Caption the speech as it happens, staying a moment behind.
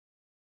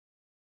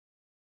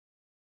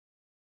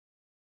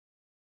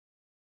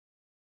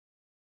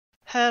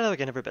Hello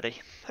again, everybody.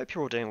 Hope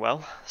you're all doing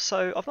well.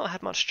 So, I've not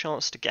had much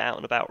chance to get out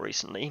and about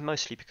recently,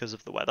 mostly because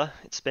of the weather.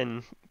 It's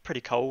been pretty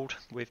cold.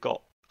 We've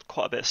got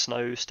quite a bit of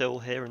snow still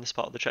here in this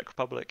part of the Czech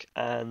Republic,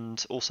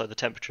 and also the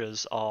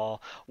temperatures are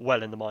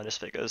well in the minus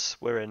figures.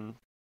 We're in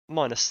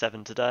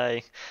 -7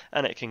 today,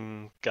 and it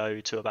can go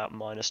to about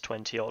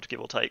 -20 odd, give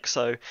or take.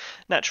 So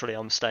naturally,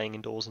 I'm staying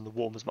indoors in the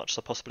warm as much as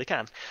I possibly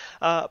can.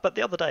 But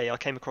the other day, I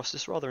came across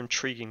this rather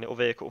intriguing little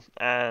vehicle,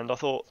 and I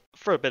thought,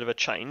 for a bit of a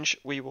change,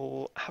 we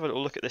will have a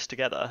little look at this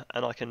together,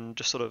 and I can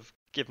just sort of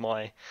give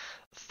my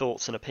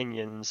thoughts and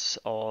opinions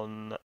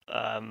on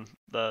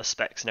the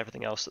specs and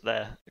everything else that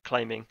they're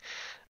claiming.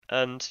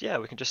 And yeah,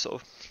 we can just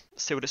sort of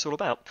see what it's all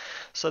about.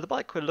 So the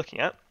bike we're looking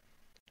at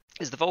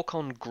is the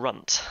Volcon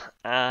Grunt,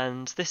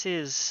 and this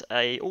is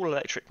a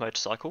all-electric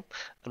motorcycle.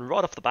 And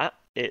right off the bat,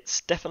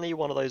 it's definitely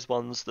one of those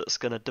ones that's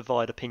going to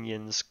divide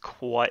opinions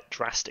quite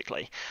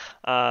drastically.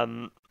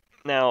 Now,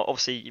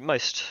 obviously,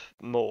 most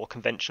more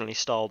conventionally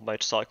styled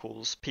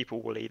motorcycles,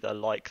 people will either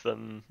like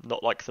them,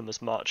 not like them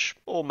as much,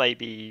 or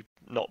maybe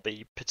not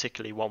be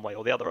particularly one way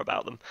or the other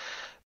about them.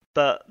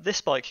 But this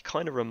bike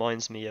kind of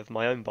reminds me of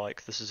my own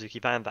bike, the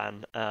Suzuki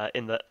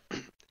in that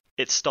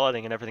its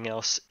styling and everything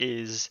else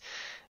is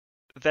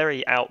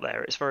very out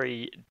there. It's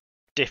very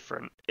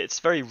different. It's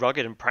very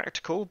rugged and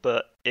practical,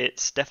 but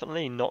it's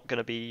definitely not going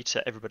to be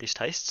to everybody's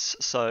tastes.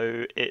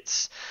 So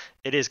it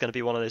is going to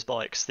be one of those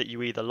bikes that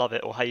you either love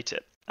it or hate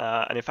it.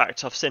 And in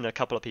fact, I've seen a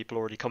couple of people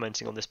already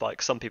commenting on this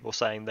bike. Some people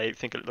saying they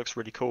think it looks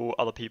really cool.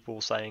 Other people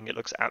saying it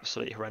looks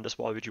absolutely horrendous.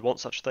 Why would you want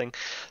such a thing?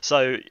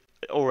 So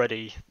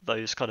already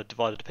those kind of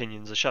divided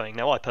opinions are showing.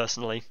 Now, I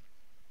personally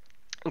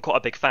am quite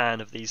a big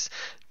fan of these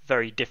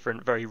very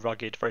different, very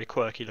rugged, very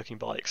quirky looking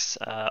bikes.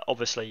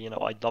 Obviously,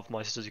 I love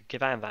my Suzuki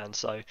Van,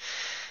 so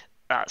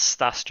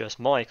that's just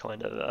my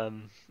kind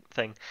of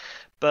thing.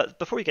 But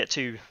before we get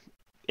too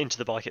into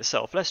the bike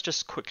itself, let's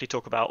just quickly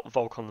talk about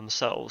Volcon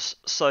themselves.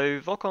 So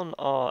Volcon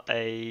are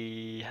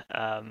a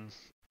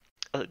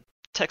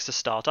Texas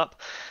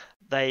startup.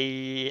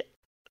 They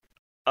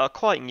are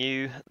quite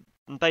new.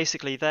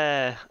 Basically,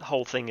 their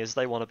whole thing is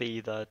they want to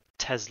be the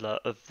Tesla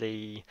of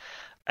the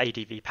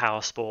ADV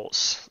power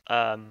sports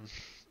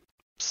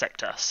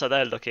sector. So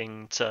they're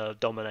looking to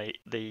dominate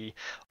the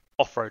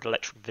off-road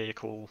electric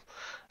vehicle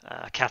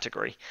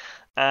category.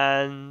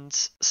 And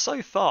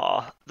so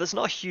far, there's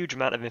not a huge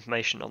amount of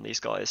information on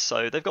these guys.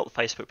 So they've got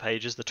the Facebook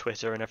pages, the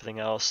Twitter, and everything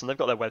else, and they've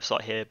got their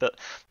website here, but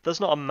there's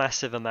not a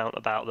massive amount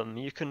about them.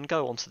 You can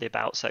go onto the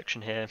About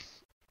section here,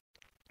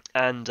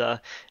 and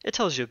it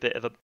tells you a bit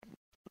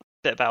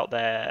about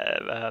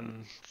their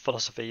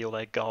philosophy or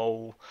their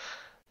goal.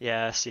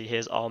 Yeah, see,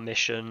 here's our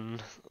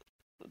mission: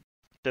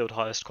 build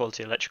highest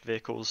quality electric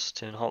vehicles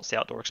to enhance the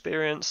outdoor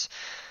experience.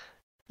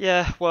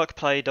 Yeah, work,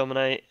 play,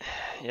 dominate.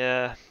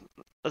 Yeah,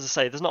 as I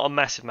say, there's not a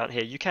massive amount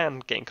here. You can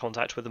get in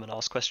contact with them and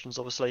ask questions,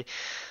 obviously,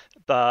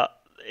 but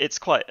it's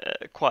quite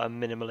a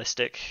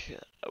minimalistic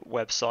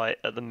website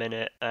at the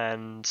minute,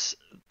 and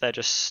they're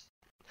just.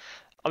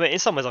 I mean, in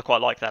some ways, I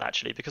quite like that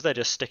actually, because they're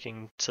just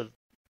sticking to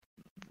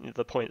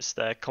the points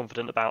they're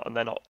confident about, and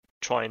they're not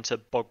trying to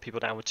bog people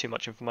down with too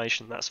much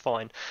information. That's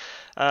fine.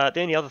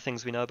 The only other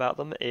things we know about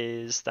them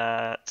is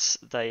that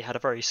they had a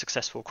very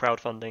successful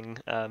crowdfunding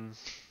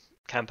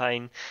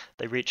campaign.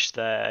 They reached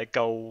their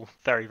goal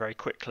very, very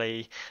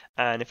quickly,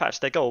 and in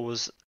fact, their goal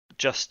was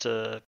just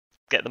to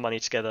get the money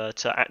together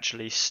to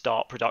actually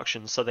start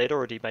production. So they'd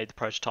already made the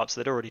prototypes,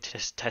 they'd already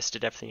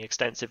tested everything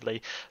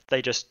extensively.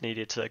 They just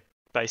needed to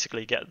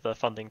basically get the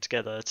funding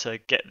together to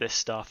get this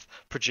stuff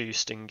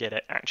produced and get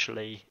it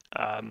actually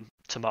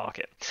to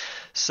market.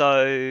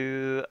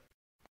 So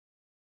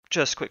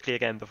just quickly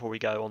again before we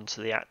go on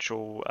to the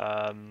actual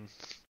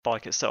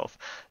bike itself,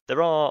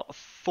 there are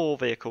 4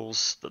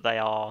 vehicles that they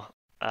are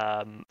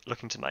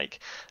looking to make.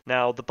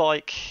 Now the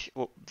bike,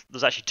 well,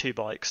 there's actually 2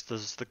 bikes.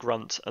 There's the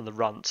Grunt and the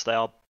Runt. They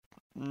are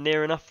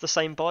near enough the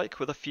same bike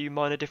with a few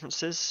minor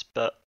differences,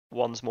 but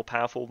one's more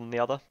powerful than the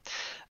other.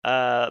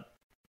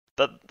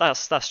 But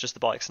that's just the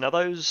bikes. Now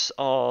those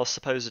are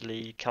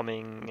supposedly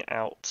coming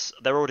out.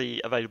 They're already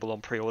available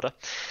on pre-order,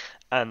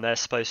 and they're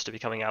supposed to be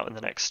coming out in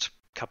the next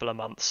couple of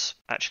months,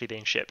 actually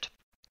being shipped.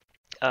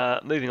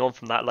 Moving on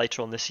from that,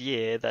 later on this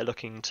year, they're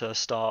looking to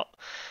start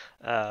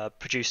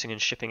producing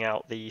and shipping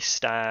out the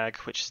Stag,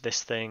 which is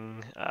this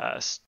thing.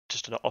 It's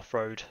just an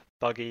off-road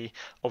buggy,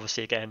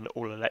 obviously again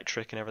all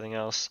electric and everything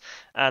else.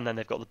 And then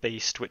they've got the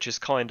Beast, which is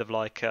kind of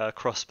like a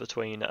cross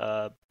between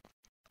an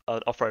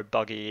off-road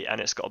buggy,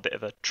 and it's got a bit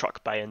of a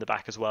truck bay in the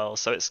back as well,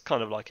 so it's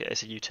kind of like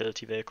it's a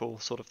utility vehicle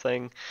sort of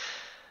thing.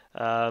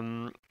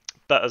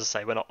 But as I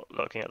say, we're not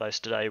looking at those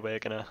today. We're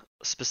going to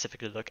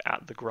specifically look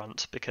at the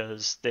Grunt,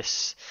 because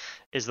this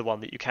is the one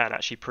that you can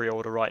actually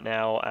pre-order right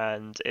now,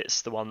 and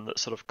it's the one that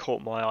sort of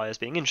caught my eye as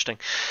being interesting.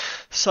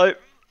 So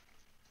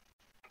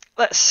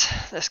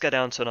let's go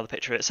down to another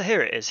picture of it. So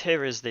here it is.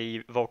 Here is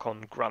the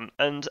Volcon Grunt,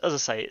 and as I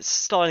say, it's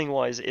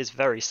styling-wise is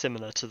very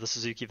similar to the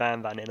Suzuki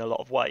Van in a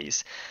lot of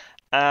ways.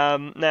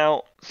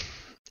 Now,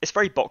 it's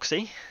very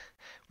boxy,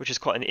 which is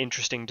quite an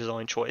interesting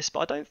design choice, but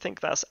I don't think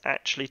that's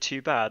actually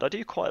too bad. I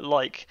do quite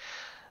like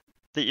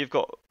that you've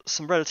got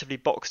some relatively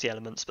boxy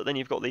elements, but then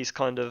you've got these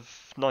kind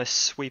of nice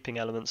sweeping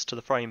elements to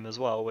the frame as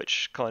well,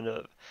 which kind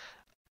of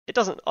it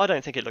doesn't. I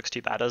don't think it looks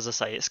too bad. As I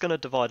say, it's going to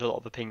divide a lot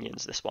of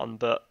opinions, this one,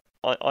 but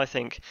I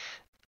think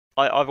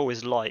I've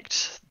always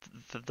liked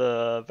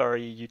the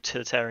very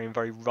utilitarian,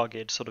 very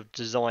rugged sort of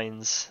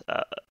designs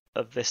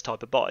of this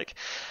type of bike.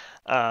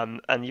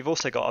 And you've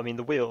also got, I mean,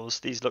 the wheels,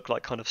 these look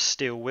like kind of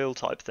steel wheel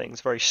type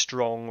things, very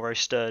strong, very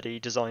sturdy,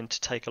 designed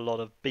to take a lot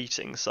of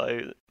beating.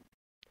 So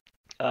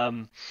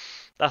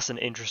that's an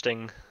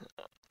interesting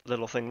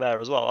little thing there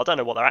as well. I don't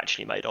know what they're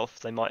actually made of.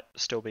 They might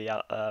still be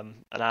an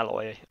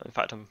alloy. In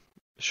fact, I'm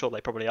sure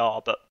they probably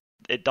are, but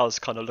it does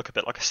kind of look a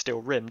bit like a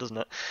steel rim, doesn't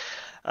it?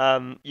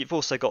 You've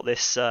also got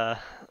this,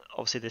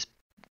 obviously this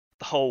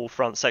whole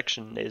front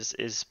section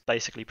is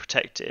basically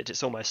protected.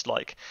 It's almost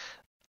like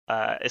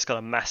it's got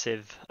a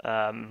massive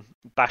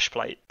bash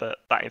plate, but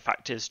that in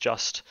fact is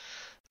just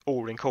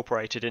all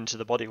incorporated into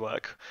the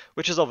bodywork,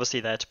 which is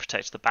obviously there to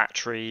protect the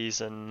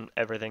batteries and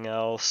everything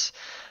else.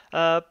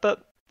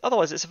 But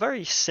otherwise, it's a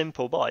very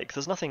simple bike.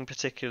 There's nothing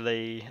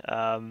particularly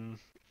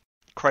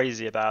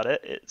crazy about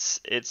it.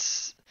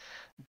 It's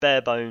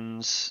bare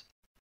bones,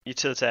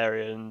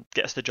 utilitarian,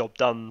 gets the job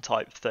done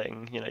type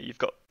thing. You know, you've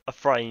got a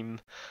frame,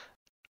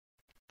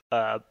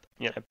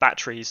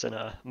 batteries and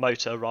a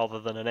motor rather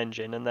than an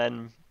engine, and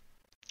then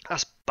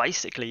that's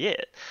basically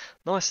it.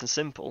 Nice and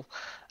simple.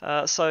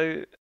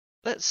 So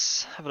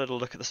let's have a little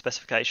look at the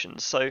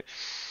specifications. So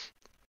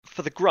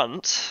for the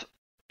Grunt,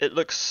 it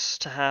looks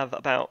to have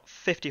about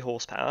 50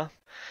 horsepower.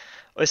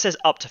 Well, it says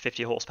up to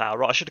 50 horsepower,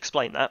 right? I should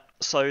explain that.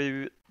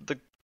 So the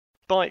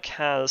bike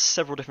has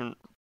several different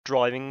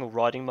driving or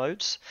riding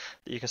modes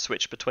that you can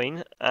switch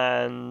between,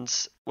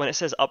 and when it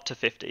says up to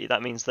 50,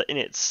 that means that in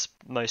its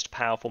most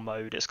powerful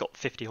mode it's got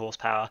 50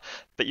 horsepower,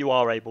 but you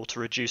are able to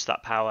reduce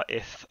that power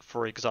if,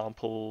 for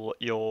example,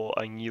 you're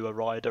a newer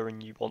rider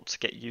and you want to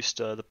get used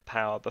to the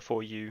power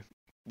before you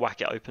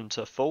whack it open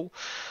to full,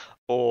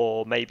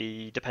 or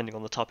maybe depending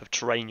on the type of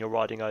terrain you're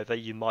riding over,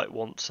 you might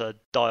want to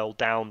dial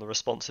down the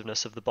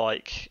responsiveness of the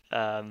bike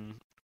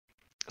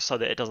so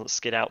that it doesn't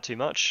skid out too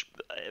much.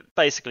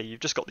 Basically, you've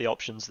just got the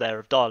options there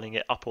of dialing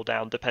it up or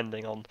down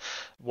depending on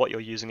what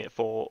you're using it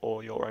for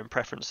or your own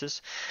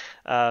preferences.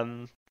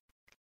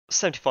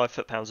 75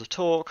 foot-pounds of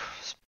torque,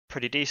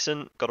 pretty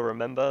decent. Got to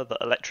remember that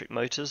electric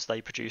motors,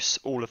 they produce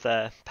all of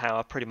their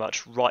power pretty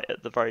much right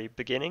at the very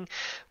beginning,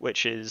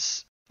 which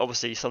is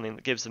obviously something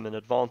that gives them an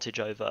advantage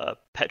over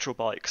petrol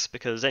bikes,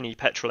 because any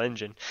petrol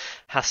engine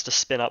has to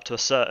spin up to a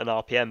certain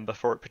RPM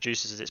before it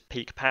produces its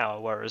peak power,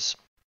 whereas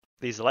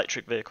these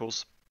electric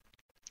vehicles,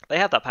 they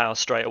have that power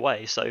straight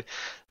away, so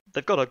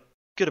they've got a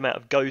good amount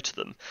of go to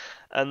them,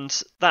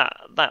 and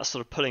that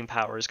sort of pulling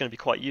power is going to be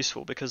quite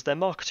useful because they're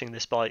marketing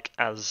this bike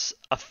as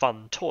a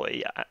fun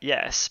toy,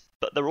 yes,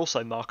 but they're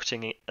also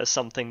marketing it as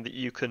something that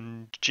you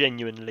can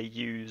genuinely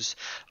use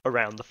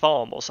around the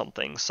farm or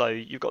something. So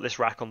you've got this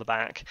rack on the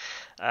back.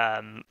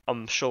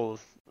 I'm sure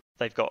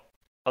they've got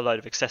a load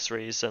of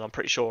accessories, and I'm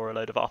pretty sure a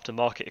load of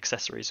aftermarket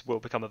accessories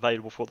will become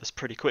available for this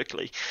pretty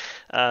quickly.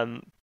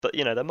 But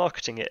they're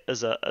marketing it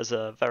as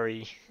a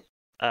very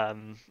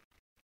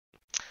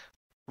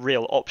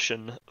real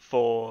option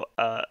for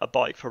a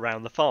bike for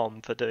around the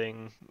farm for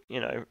doing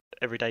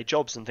everyday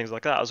jobs and things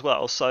like that as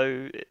well.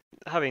 So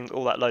having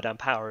all that low down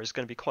power is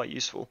going to be quite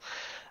useful.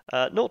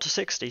 0 to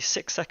 60,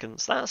 6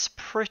 seconds. That's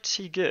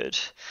pretty good.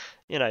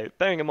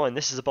 Bearing in mind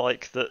this is a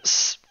bike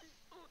that's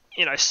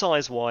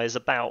size-wise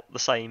about the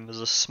same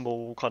as a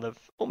small kind of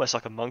almost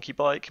like a monkey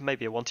bike,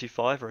 maybe a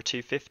 125 or a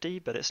 250,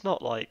 but it's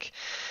not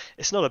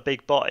a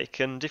big bike.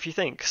 And if you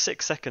think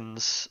 6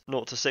 seconds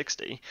 0 to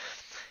 60,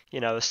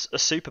 a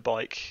super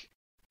bike,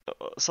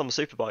 some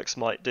super bikes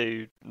might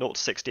do 0 to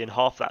 60 in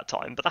half that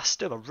time, but that's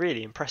still a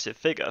really impressive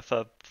figure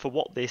for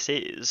what this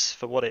is,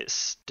 for what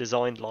it's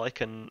designed like,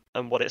 and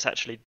what it's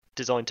actually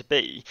designed to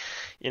be.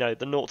 The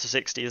 0 to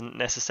 60 isn't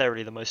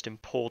necessarily the most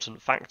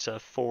important factor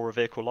for a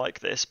vehicle like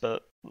this,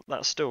 but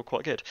that's still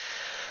quite good.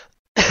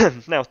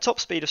 Now, top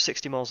speed of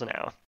 60 miles an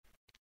hour.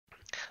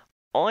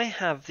 I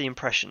have the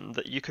impression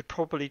that you could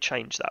probably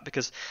change that,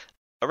 because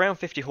around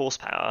 50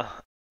 horsepower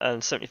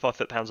and 75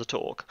 foot-pounds of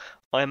torque,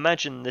 I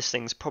imagine this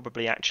thing's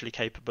probably actually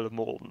capable of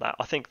more than that.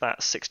 I think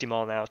that 60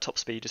 mile an hour top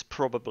speed is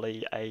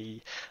probably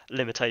a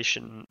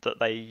limitation that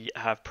they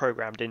have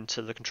programmed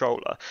into the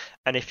controller,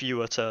 and if you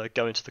were to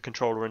go into the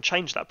controller and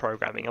change that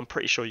programming, I'm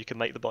pretty sure you could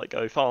make the bike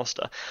go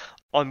faster.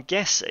 I'm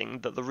guessing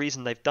that the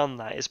reason they've done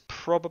that is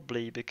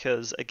probably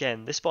because,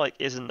 again, this bike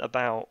isn't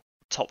about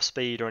top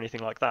speed or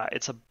anything like that.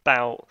 It's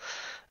about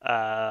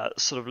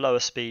sort of lower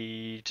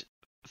speed,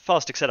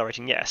 fast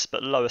accelerating, yes,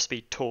 but lower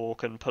speed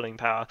torque and pulling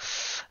power.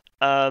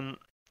 I'm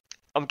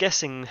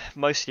guessing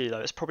mostly, though,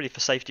 it's probably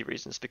for safety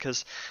reasons,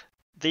 because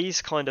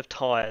these kind of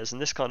tyres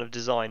and this kind of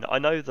design, I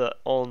know that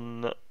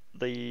on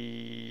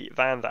the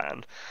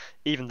Van,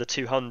 even the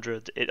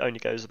 200, it only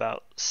goes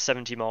about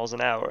 70 miles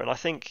an hour, and I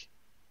think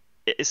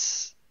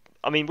it's,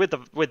 I mean, with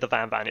the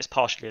Van, it's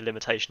partially a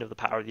limitation of the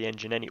power of the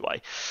engine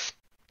anyway.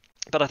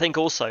 But I think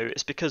also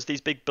it's because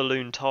these big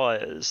balloon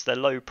tyres, they're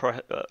low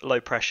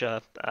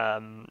pressure,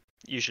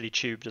 usually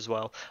tubed as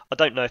well. I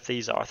don't know if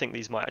these are. I think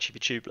these might actually be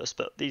tubeless,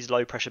 but these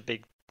low pressure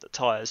big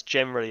tyres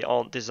generally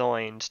aren't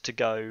designed to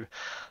go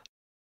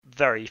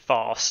very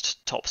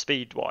fast top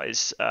speed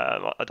wise.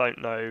 I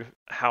don't know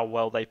how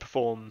well they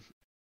perform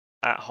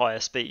at higher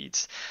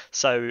speeds,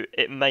 so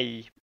it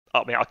may.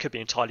 I mean, I could be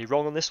entirely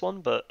wrong on this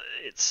one, but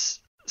it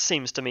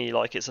seems to me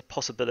like it's a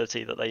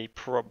possibility that they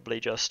probably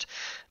just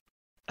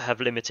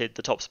have limited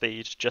the top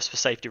speed just for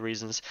safety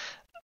reasons.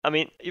 I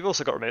mean, you've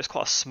also got to remember it's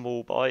quite a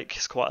small bike,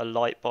 it's quite a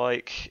light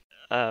bike.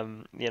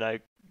 You know,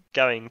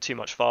 going too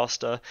much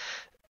faster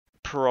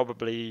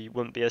probably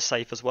wouldn't be as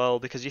safe as well,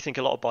 because you think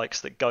a lot of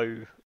bikes that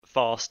go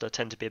faster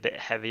tend to be a bit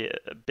heavier,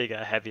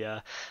 bigger,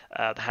 heavier.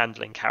 The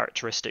handling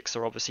characteristics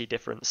are obviously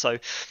different. So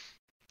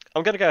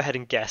I'm going to go ahead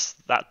and guess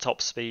that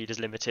top speed is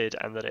limited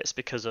and that it's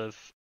because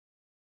of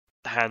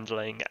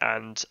handling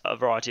and a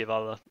variety of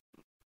other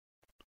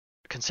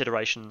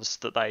considerations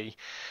that they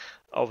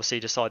obviously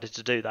decided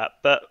to do that.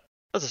 But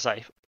as I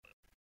say,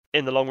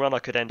 in the long run, I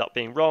could end up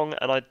being wrong,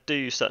 and I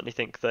do certainly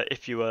think that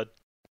if you were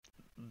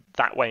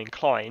that way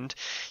inclined,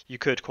 you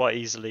could quite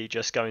easily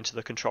just go into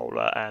the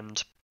controller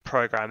and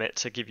program it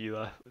to give you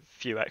a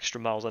few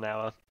extra miles an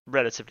hour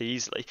relatively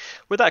easily.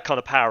 With that kind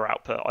of power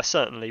output, I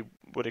certainly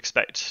would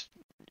expect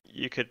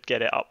you could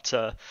get it up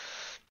to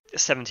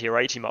 70 or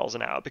 80 miles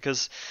an hour,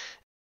 because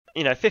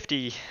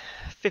 50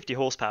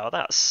 horsepower,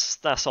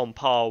 that's on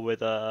par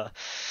with an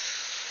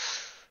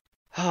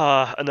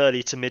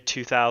early to mid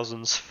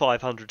 2000s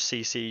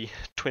 500cc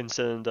twin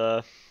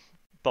cylinder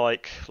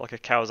bike like a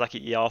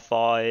Kawasaki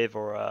ER5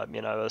 or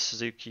a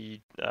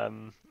Suzuki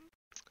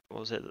what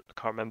was it? I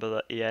can't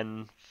remember, the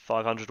EN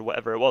 500 or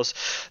whatever it was.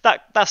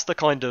 That's the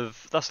kind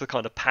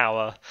of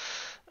power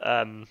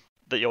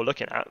that you're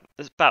looking at.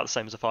 It's about the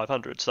same as a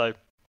 500. So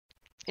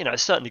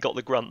it's certainly got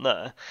the grunt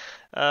there.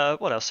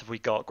 What else have we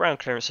got? Ground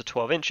clearance of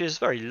 12 inches,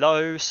 very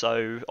low,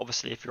 so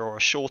obviously if you're a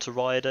shorter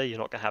rider, you're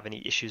not going to have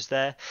any issues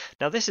there.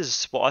 Now this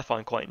is what I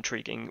find quite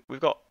intriguing.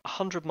 We've got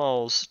 100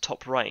 miles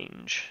top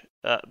range.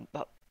 A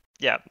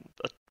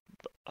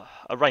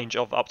range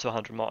of up to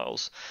 100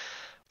 miles,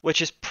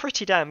 which is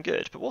pretty damn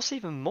good. But what's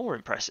even more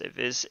impressive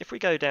is if we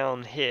go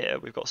down here,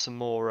 we've got some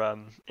more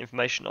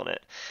information on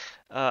it.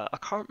 I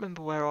can't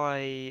remember where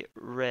I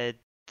read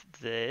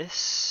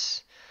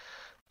this.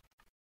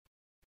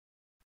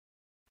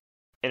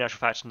 In actual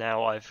fact,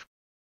 now I've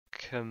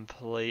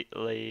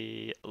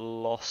completely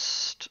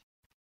lost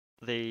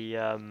the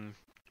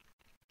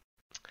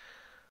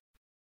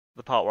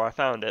part where I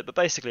found it. But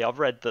basically, I've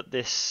read that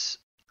this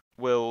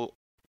will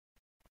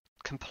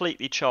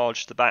completely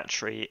charge the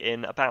battery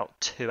in about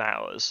 2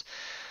 hours,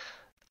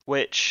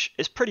 which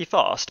is pretty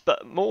fast.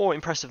 But more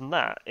impressive than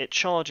that, it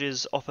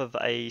charges off of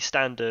a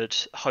standard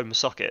home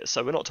socket.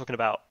 So we're not talking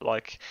about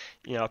like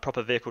a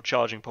proper vehicle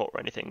charging port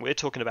or anything. We're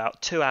talking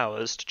about 2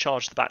 hours to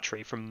charge the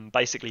battery from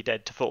basically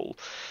dead to full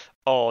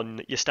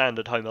on your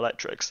standard home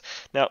electrics.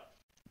 Now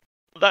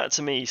that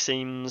to me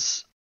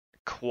seems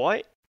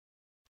quite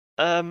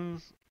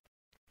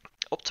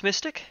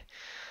optimistic.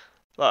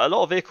 Like, a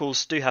lot of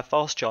vehicles do have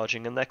fast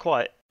charging and they're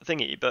quite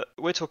thingy, but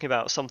we're talking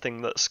about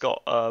something that's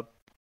got a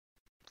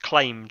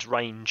claimed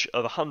range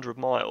of 100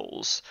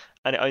 miles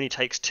and it only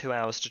takes 2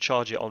 hours to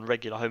charge it on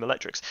regular home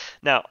electrics.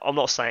 Now, I'm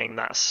not saying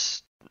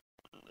that's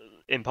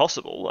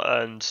impossible,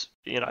 and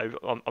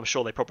I'm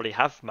sure they probably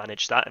have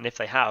managed that, and if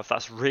they have,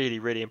 that's really,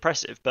 really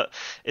impressive. But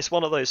it's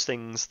one of those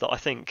things that I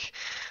think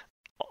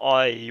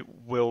I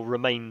will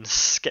remain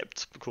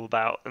skeptical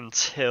about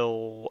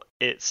until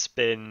it's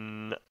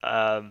been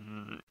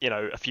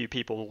a few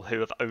people who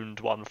have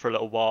owned one for a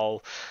little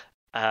while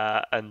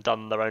and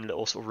done their own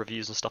little sort of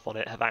reviews and stuff on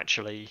it have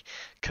actually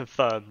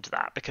confirmed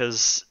that,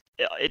 because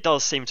it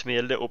does seem to me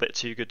a little bit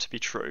too good to be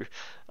true.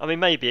 I mean,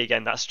 maybe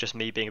again that's just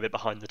me being a bit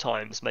behind the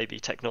times. Maybe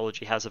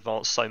technology has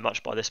advanced so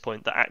much by this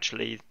point that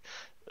actually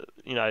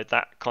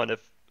that kind of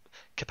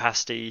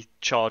capacity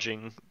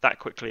charging that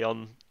quickly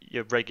on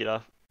your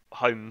regular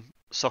home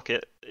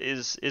socket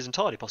is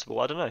entirely possible.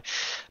 I don't know,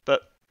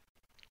 but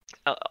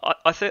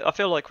I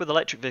feel like with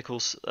electric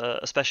vehicles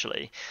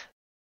especially,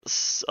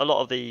 a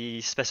lot of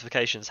the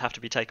specifications have to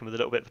be taken with a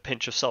little bit of a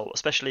pinch of salt,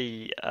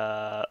 especially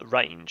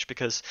range,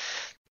 because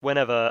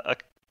whenever a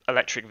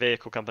electric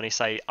vehicle company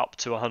say up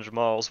to 100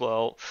 miles,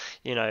 well,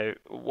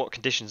 what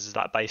conditions is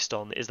that based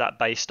on? Is that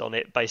based on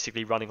it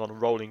basically running on a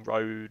rolling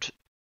road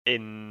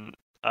in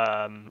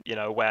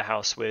a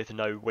warehouse with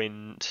no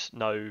wind,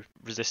 no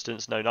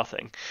resistance, no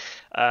nothing?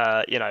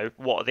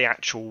 What are the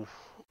actual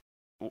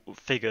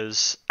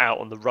figures out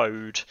on the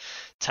road,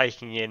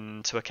 taking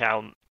into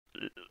account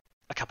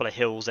a couple of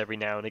hills every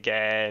now and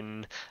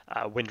again,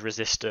 wind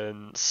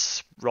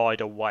resistance,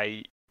 rider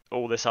weight,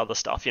 all this other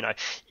stuff? I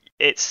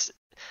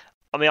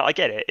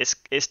get it.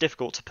 It's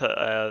difficult to put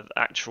an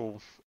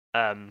actual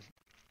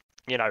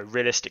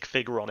realistic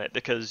figure on it,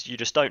 because you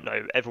just don't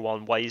know.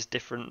 Everyone weighs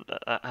different.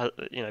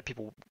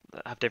 People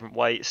have different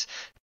weights.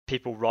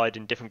 People ride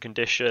in different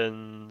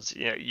conditions.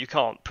 You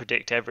can't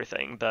predict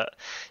everything, but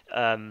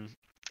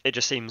it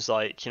just seems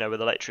like,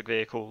 with electric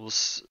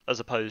vehicles as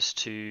opposed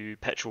to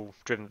petrol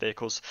driven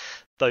vehicles,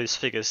 those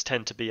figures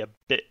tend to be a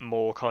bit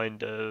more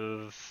kind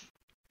of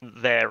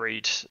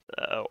varied,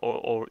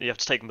 or you have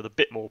to take them with a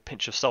bit more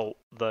pinch of salt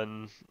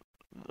than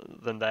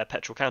their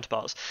petrol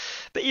counterparts.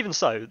 But even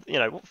so,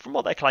 from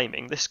what they're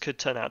claiming, this could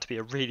turn out to be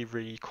a really,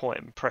 really quite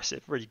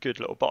impressive, really good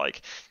little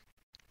bike.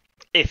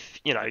 If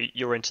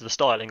you're into the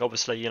styling,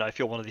 obviously, if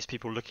you're one of these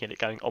people looking at it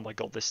going, oh my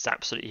god, this is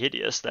absolutely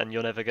hideous, then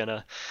you're never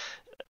gonna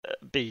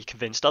be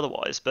convinced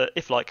otherwise. But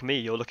if, like me,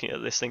 you're looking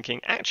at this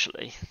thinking,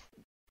 actually,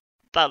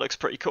 that looks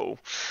pretty cool,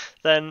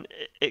 then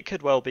it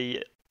could well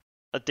be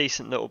a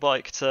decent little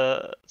bike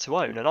to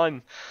own.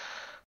 And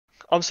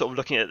I'm sort of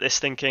looking at this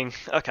thinking,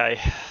 okay,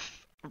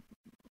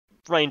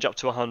 range up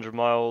to 100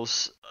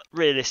 miles.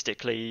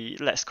 Realistically,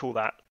 let's call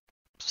that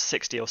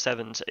 60 or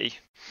 70.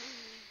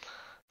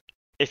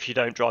 If you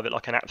don't drive it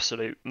like an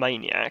absolute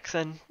maniac,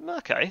 then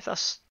okay,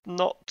 that's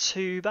not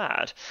too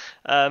bad.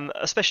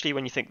 Especially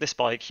when you think this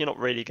bike, you're not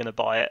really going to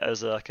buy it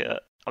as I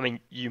mean,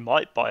 you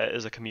might buy it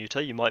as a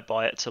commuter, you might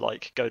buy it to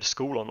like go to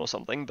school on or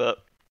something, but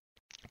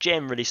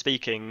generally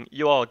speaking,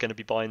 you are going to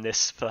be buying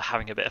this for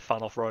having a bit of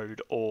fun off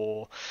road,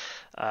 or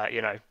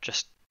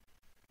just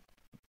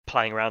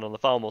playing around on the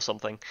farm or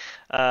something.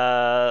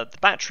 The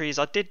batteries,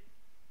 I did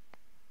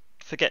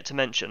forget to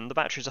mention, the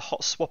batteries are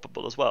hot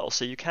swappable as well,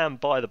 so you can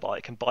buy the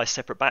bike and buy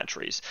separate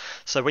batteries.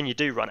 So when you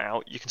do run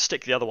out, you can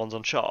stick the other ones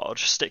on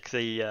charge, stick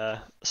the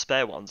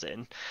spare ones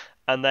in,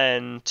 and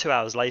then 2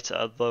 hours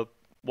later, the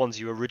ones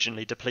you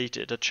originally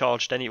depleted are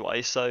charged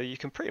anyway, so you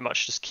can pretty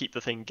much just keep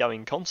the thing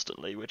going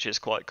constantly, which is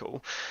quite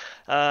cool.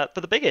 But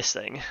the biggest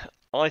thing,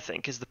 I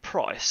think, is the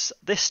price.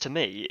 This, to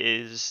me,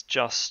 is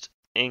just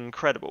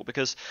incredible,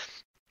 because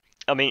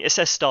I mean, it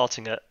says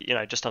starting at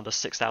just under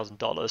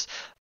 $6,000.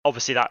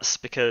 Obviously, that's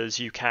because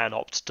you can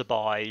opt to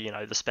buy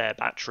the spare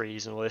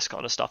batteries and all this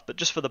kind of stuff. But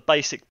just for the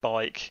basic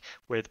bike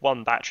with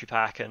one battery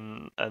pack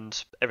and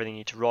everything you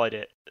need to ride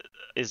it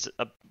is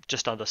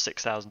just under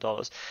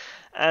 $6,000.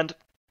 And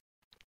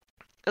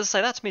as I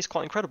say, that to me is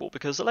quite incredible,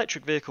 because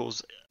electric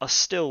vehicles are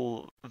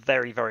still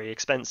very, very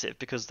expensive,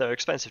 because they're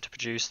expensive to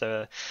produce.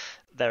 They're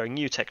a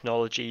new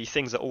technology.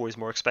 Things are always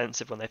more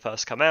expensive when they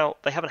first come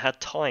out. They haven't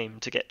had time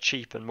to get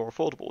cheap and more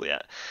affordable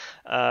yet.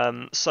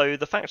 So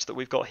the fact that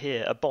we've got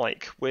here a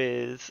bike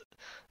with,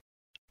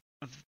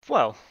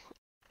 well,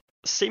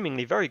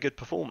 seemingly very good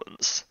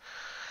performance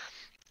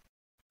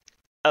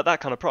at that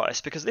kind of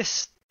price, because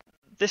this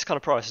kind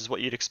of price is what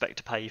you'd expect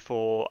to pay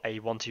for a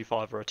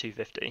 125 or a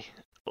 250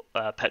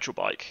 petrol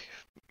bike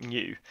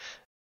new,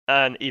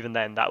 and even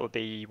then that would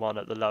be one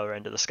at the lower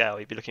end of the scale.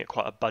 You'd be looking at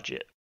quite a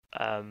budget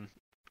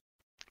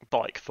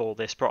bike for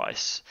this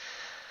price.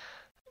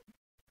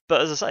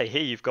 But as I say,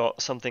 here you've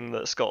got something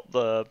that's got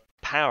the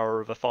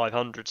power of a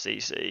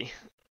 500cc,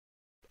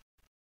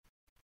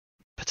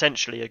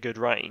 potentially a good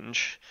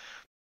range,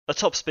 a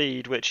top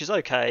speed which is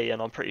okay and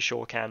I'm pretty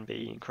sure can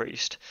be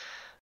increased,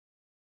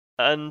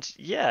 and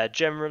yeah,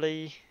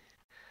 generally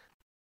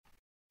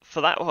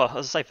for that, well,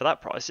 as I say, for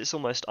that price, it's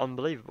almost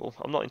unbelievable.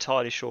 I'm not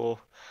entirely sure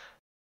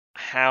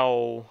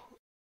how,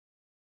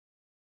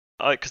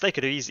 because they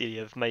could easily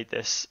have made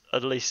this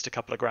at least a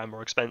couple of grand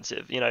more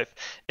expensive.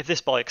 If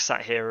this bike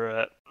sat here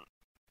at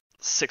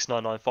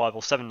 6,995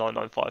 or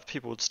 7,995,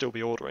 people would still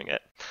be ordering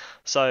it.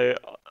 So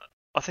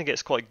I think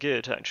it's quite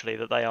good actually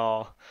that they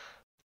are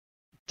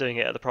doing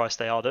it at the price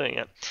they are doing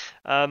it.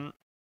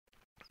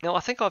 Now,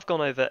 I think I've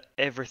gone over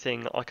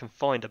everything I can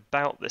find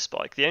about this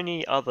bike. The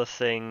only other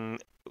thing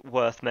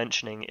worth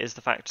mentioning is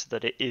the fact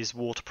that it is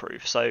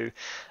waterproof. So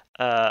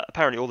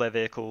apparently all their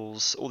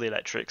vehicles, all the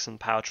electrics and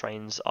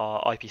powertrains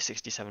are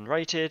IP67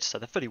 rated, so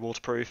they're fully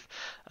waterproof.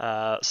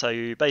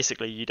 So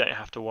basically you don't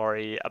have to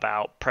worry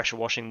about pressure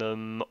washing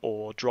them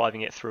or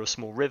driving it through a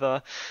small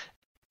river.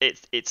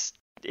 It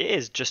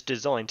is just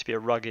designed to be a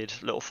rugged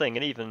little thing,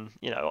 and even,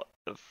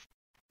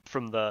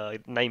 from the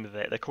name of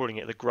it, they're calling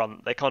it the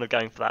Grunt. They're kind of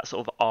going for that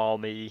sort of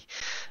army,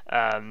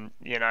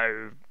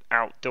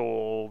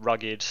 outdoor,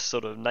 rugged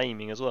sort of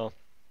naming as well.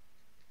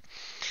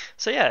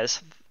 So yeah, it's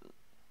a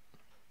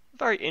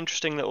very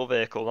interesting little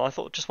vehicle. And I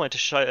thought just wanted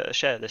to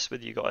share this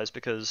with you guys,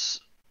 because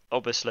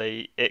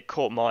obviously it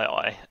caught my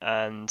eye,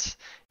 and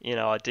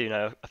I do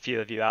know a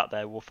few of you out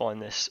there will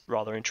find this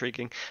rather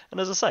intriguing.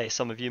 And as I say,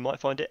 some of you might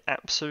find it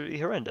absolutely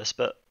horrendous,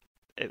 but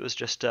it was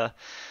just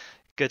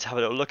good to have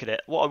a little look at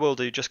it. What I will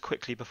do just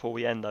quickly before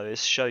we end though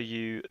is show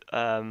you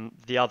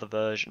the other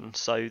version.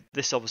 So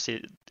this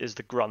obviously is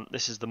the Grunt.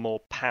 This is the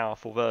more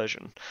powerful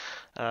version.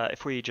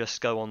 If we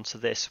just go on to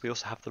this, we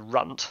also have the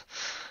Runt,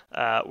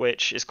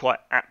 which is quite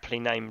aptly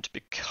named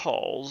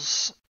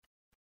because,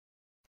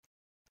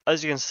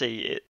 as you can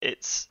see,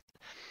 it's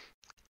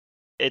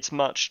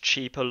much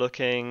cheaper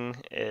looking.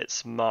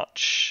 It's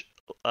much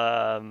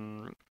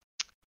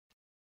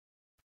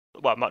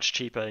much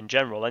cheaper in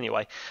general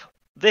anyway.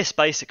 This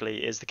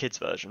basically is the kids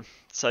version.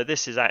 So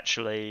this is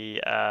actually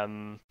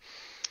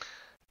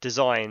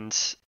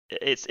designed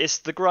it's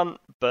the Grunt,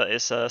 but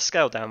it's a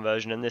scaled down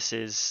version, and this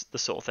is the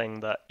sort of thing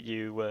that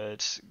you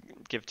would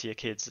give to your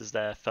kids as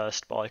their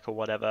first bike or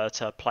whatever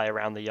to play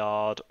around the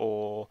yard,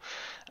 or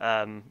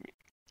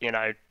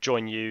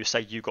join you.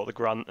 Say you got the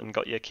Grunt and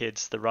got your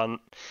kids the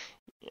Runt.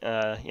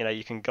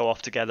 You can go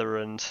off together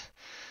and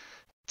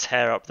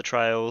tear up the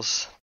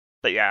trails.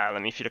 But yeah, I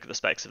mean, if you look at the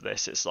specs of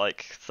this, it's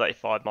like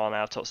 35 mile an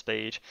hour top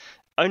speed.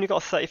 Only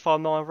got a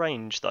 35-mile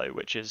range though,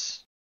 which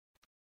is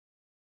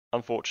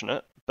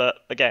unfortunate. But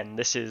again,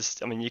 this is,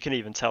 I mean, you can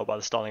even tell by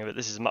the styling of it,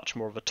 this is much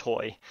more of a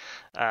toy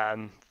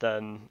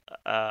than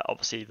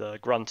obviously the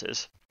Grunt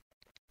is.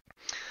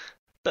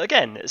 But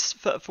again, it's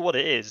for what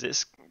it is,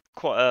 it's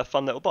quite a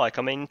fun little bike.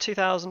 I mean, nearly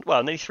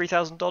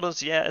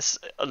 $3,000. Yeah, it's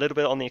a little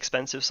bit on the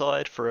expensive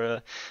side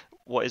for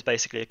what is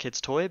basically a kid's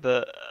toy,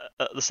 but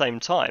at the same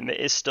time, it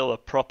is still a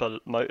proper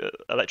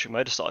electric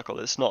motorcycle.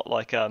 It's not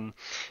like one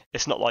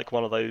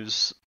of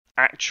those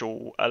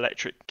actual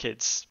electric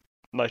kids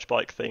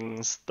motorbike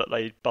things that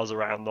they buzz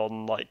around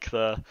on, like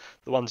the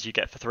ones you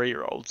get for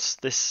 3-year-olds.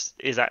 This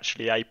is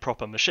actually a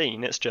proper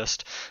machine. It's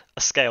just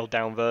a scaled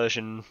down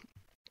version,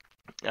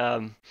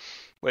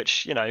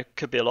 which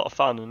could be a lot of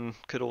fun and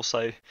could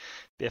also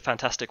be a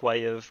fantastic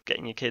way of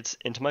getting your kids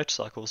into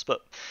motorcycles.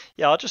 But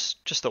yeah, I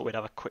just thought we'd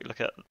have a quick look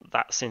at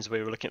that. Since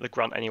we were looking at the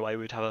Grunt anyway,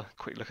 we'd have a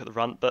quick look at the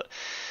Runt. But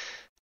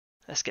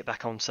let's get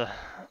back onto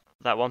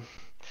that one.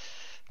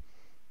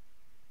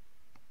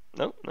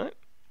 No,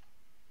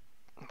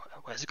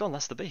 where's it gone?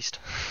 That's the beast.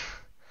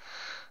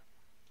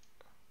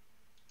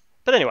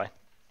 But anyway,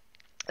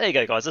 there you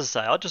go, guys. As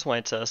I say, I just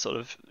wanted to sort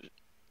of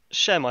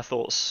share my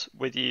thoughts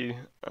with you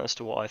as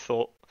to what I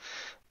thought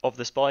of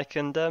this bike,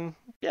 and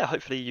yeah,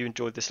 hopefully you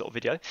enjoyed this little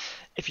video.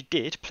 If you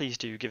did, please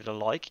do give it a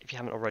like. If you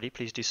haven't already,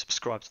 please do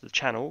subscribe to the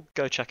channel.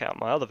 Go check out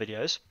my other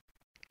videos.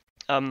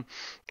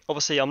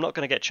 Obviously, I'm not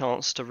going to get a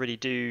chance to really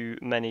do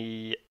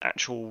many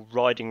actual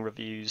riding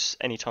reviews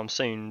anytime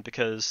soon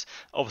because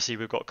obviously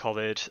we've got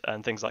COVID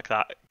and things like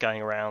that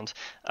going around.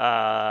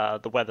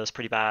 The weather's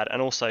pretty bad,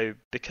 and also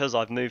because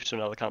I've moved to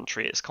another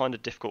country, it's kind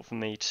of difficult for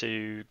me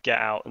to get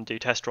out and do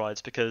test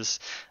rides because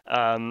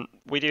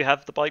we do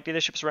have the bike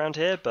dealerships around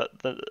here,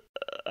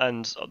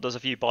 and there's a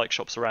few bike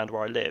shops around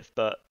where I live,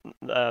 but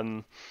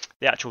the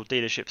actual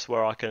dealerships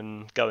where I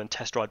can go and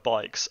test ride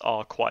bikes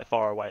are quite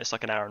far away. It's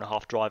like an hour and a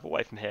half drive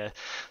away from here.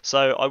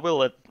 So I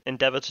will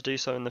endeavour to do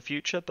so in the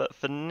future, but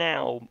for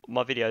now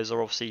my videos are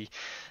obviously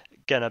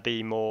going to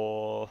be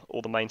more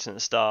all the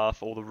maintenance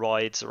stuff, all the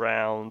rides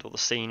around, all the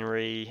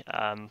scenery,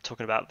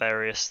 talking about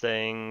various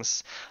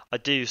things. I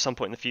do some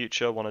point in the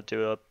future want to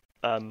do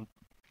a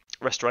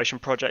restoration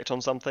project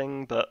on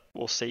something, but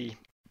we'll see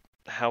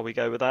how we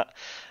go with that.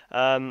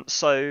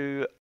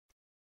 So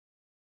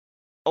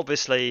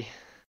obviously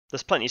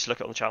there's plenty to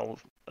look at on the channel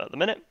at the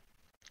minute.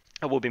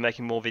 I will be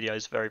making more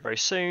videos very, very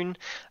soon.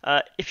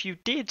 If you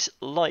did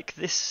like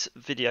this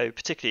video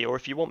particularly, or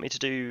if you want me to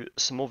do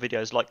some more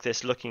videos like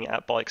this looking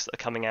at bikes that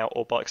are coming out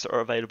or bikes that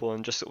are available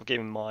and just sort of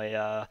giving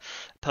my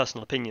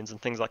personal opinions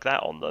and things like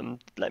that on them,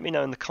 let me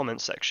know in the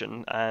comments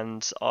section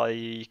and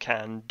I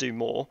can do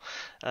more.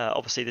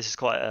 Obviously this is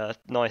quite a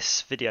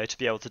nice video to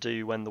be able to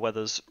do when the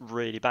weather's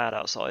really bad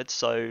outside,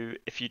 so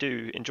if you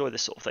do enjoy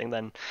this sort of thing,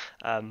 then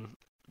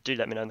do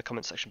let me know in the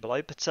comment section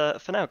below.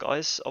 But for now,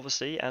 guys,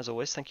 obviously, as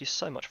always, thank you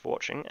so much for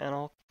watching, and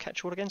I'll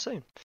catch you all again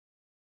soon.